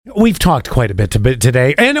We've talked quite a bit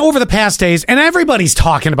today and over the past days, and everybody's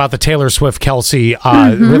talking about the Taylor Swift-Kelsey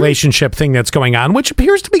relationship thing that's going on, which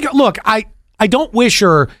appears to be... Look, I don't wish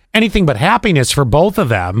her anything but happiness for both of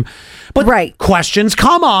them, but questions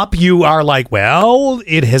come up. You are like, well,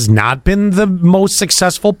 it has not been the most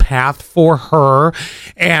successful path for her,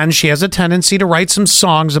 and she has a tendency to write some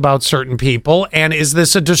songs about certain people, and is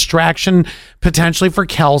this a distraction potentially for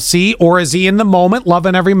Kelsey, or is he in the moment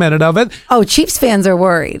loving every minute of it? Oh, Chiefs fans are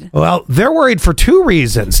worried. Well, they're worried for two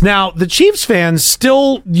reasons. Now, the Chiefs fans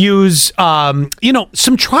still use,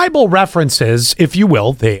 some tribal references, if you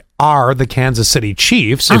will. They are the Kansas City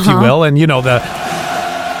Chiefs, if you will, and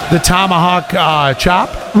the tomahawk chop.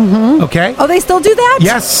 Mm-hmm. Okay. Oh, they still do that?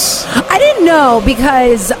 Yes. I didn't know,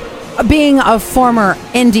 because being a former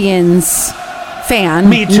Indians fan,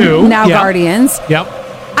 me too. Now Guardians. Yep.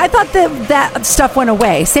 I thought that stuff went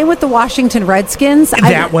away. Same with the Washington Redskins.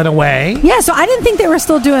 That went away. Yeah, so I didn't think they were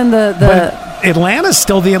still doing the. But Atlanta's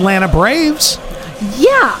still the Atlanta Braves.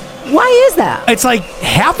 Yeah. Why is that? It's like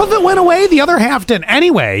half of it went away, the other half didn't.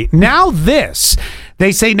 Anyway, now this.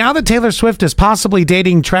 They say now that Taylor Swift is possibly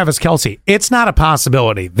dating Travis Kelce. It's not a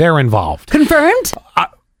possibility. They're involved. Confirmed?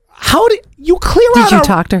 How did you clear out? Did you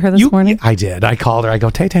talk to her this morning? I did. I called her. I go,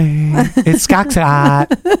 Tay-Tay, it's Sock Sock.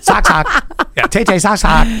 Yeah, Tay-Tay, Sock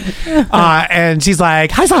Sock. And she's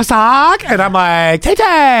like, hi, Sock Sock. And I'm like,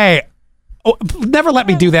 Tay-Tay. Oh, never let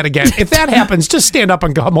me do that again. If that happens, just stand up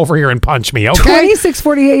and come over here and punch me, okay?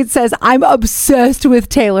 2648 says, I'm obsessed with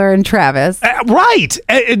Taylor and Travis. Right.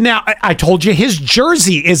 Now, I told you his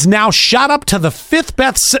jersey is now shot up to the 5th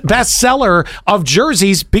bestseller of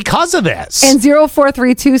jerseys because of this. And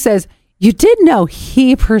 0432 says, you did know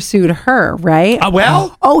he pursued her, right?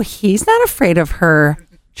 Well? Oh, he's not afraid of her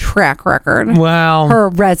track record. Well, her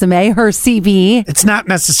resume, her CV. It's not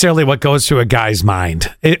necessarily what goes through a guy's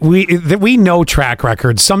mind. We know track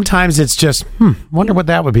records. Sometimes it's just, wonder what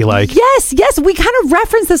that would be like. Yes. We kind of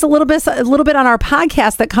reference this a little bit on our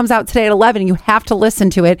podcast that comes out today at 11. You have to listen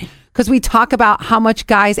to it because we talk about how much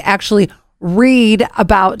guys actually read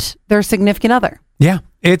about their significant other. Yeah.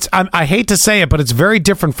 I hate to say it, but it's very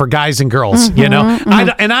different for guys and girls, and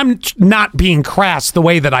I'm not being crass the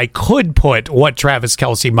way that I could put what Travis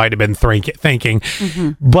Kelce might have been thinking.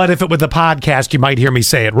 But if it were the podcast, you might hear me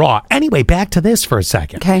say it raw. Anyway, back to this for a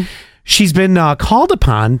second. Okay. She's been called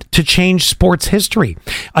upon to change sports history.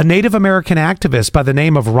 A Native American activist by the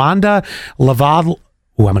name of Rhonda Lavado.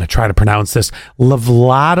 I'm going to try to pronounce this.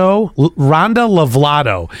 Rhonda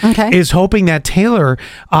Lavado is hoping that Taylor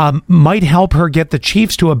might help her get the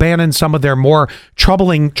Chiefs to abandon some of their more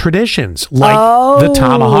troubling traditions, like the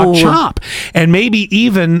tomahawk chop, and maybe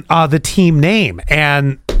even the team name.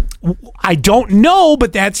 And I don't know,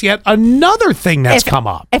 but that's yet another thing that's come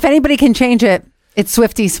up. If anybody can change it, it's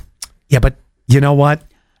Swifties. Yeah, but you know what?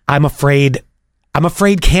 I'm afraid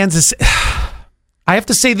Kansas... I have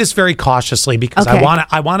to say this very cautiously because I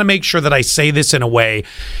want to make sure that I say this in a way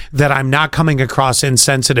that I'm not coming across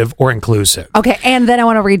insensitive or inclusive. Okay, and then I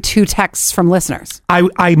want to read 2 texts from listeners.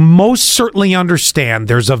 I most certainly understand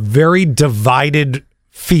there's a very divided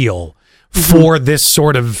feel for this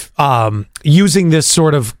sort of using this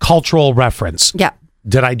sort of cultural reference. Yeah.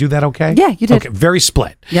 Did I do that okay? Yeah, you did. Okay, very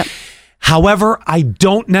split. Yep. However, I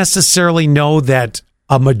don't necessarily know that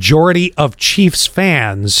a majority of Chiefs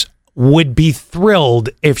fans would be thrilled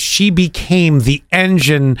if she became the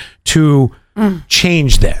engine to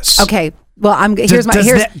change this. Okay. Well, does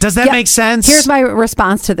that make sense? Here's my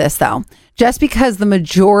response to this, though. Just because the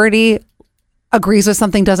majority agrees with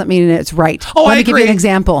something doesn't mean it's right. Let me give you an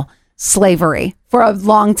example. Slavery. For a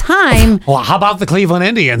long time. Well, how about the Cleveland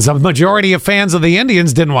Indians? A majority of fans of the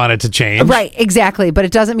Indians didn't want it to change. Right, exactly. But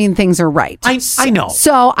it doesn't mean things are right. I know.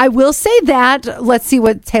 So I will say that. Let's see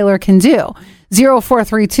what Taylor can do.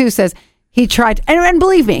 0432 says he tried, and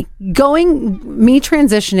believe me, me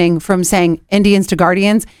transitioning from saying Indians to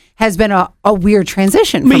Guardians has been a weird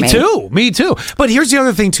transition for me. Me too. But here's the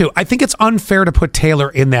other thing too. I think it's unfair to put Taylor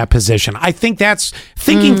in that position. I think that's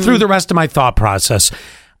thinking through the rest of my thought process.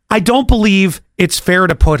 I don't believe it's fair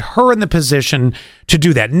to put her in the position to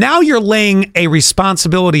do that. Now you're laying a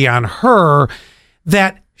responsibility on her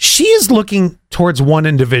that she is looking towards one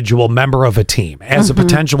individual member of a team as a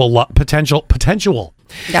potential love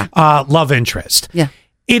interest. Yeah.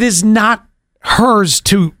 It is not hers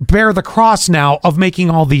to bear the cross now of making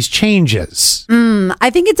all these changes. I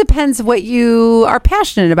think it depends what you are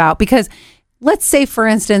passionate about, because let's say, for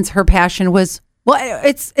instance, her passion was, well,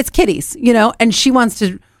 it's kitties, and she wants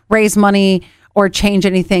to raise money or change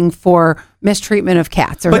anything for mistreatment of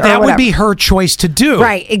cats. But that would be her choice to do.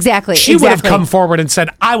 Right, exactly. She would have come forward and said,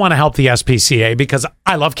 I want to help the SPCA because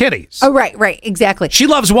I love kitties. Oh, right, exactly. She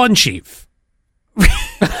loves one chief.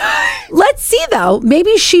 Let's see, though.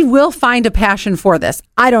 Maybe she will find a passion for this.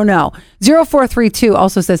 I don't know. 0432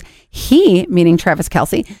 also says he, meaning Travis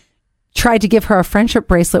Kelce, tried to give her a friendship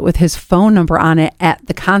bracelet with his phone number on it at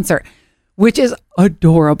the concert, which is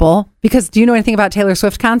adorable. Because do you know anything about Taylor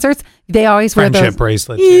Swift concerts? They always wear friendship those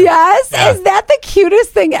bracelets. Yes. Yeah. Is that the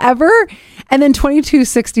cutest thing ever? And then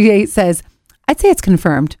 2268 says, I'd say it's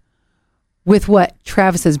confirmed with what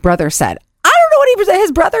Travis's brother said. I don't know what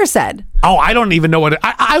his brother said. Oh, I don't even know what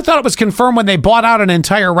I thought it was confirmed when they bought out an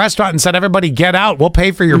entire restaurant and said, everybody get out, we'll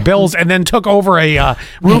pay for your bills, and then took over a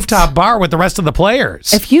rooftop bar with the rest of the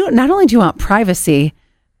players. If you, not only do you want privacy,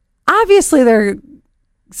 obviously they're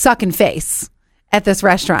sucking face at this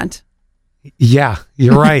restaurant. Yeah,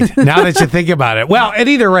 you're right. Now that you think about it. Well, at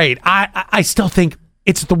either rate, I still think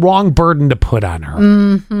it's the wrong burden to put on her.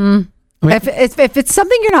 Mm-hmm. I mean, if it's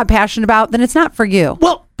something you're not passionate about, then it's not for you.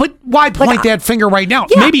 Well, but why point that finger right now?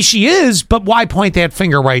 Yeah. Maybe she is, but why point that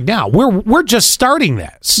finger right now? We're just starting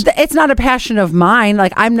this. It's not a passion of mine.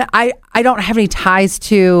 Like I don't have any ties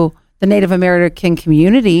to the Native American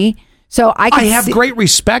community, so I have great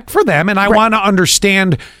respect for them, and I want to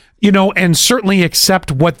understand, and certainly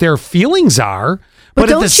accept what their feelings are. But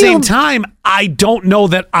at the same time, I don't know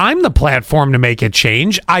that I'm the platform to make a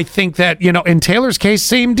change. I think that, in Taylor's case,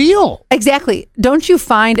 same deal. Exactly. Don't you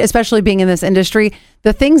find, especially being in this industry,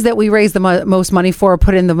 the things that we raise the most money for,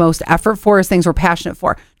 put in the most effort for, is things we're passionate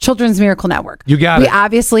for. Children's Miracle Network. You got it. We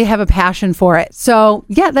obviously have a passion for it. So,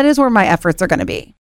 yeah, that is where my efforts are going to be.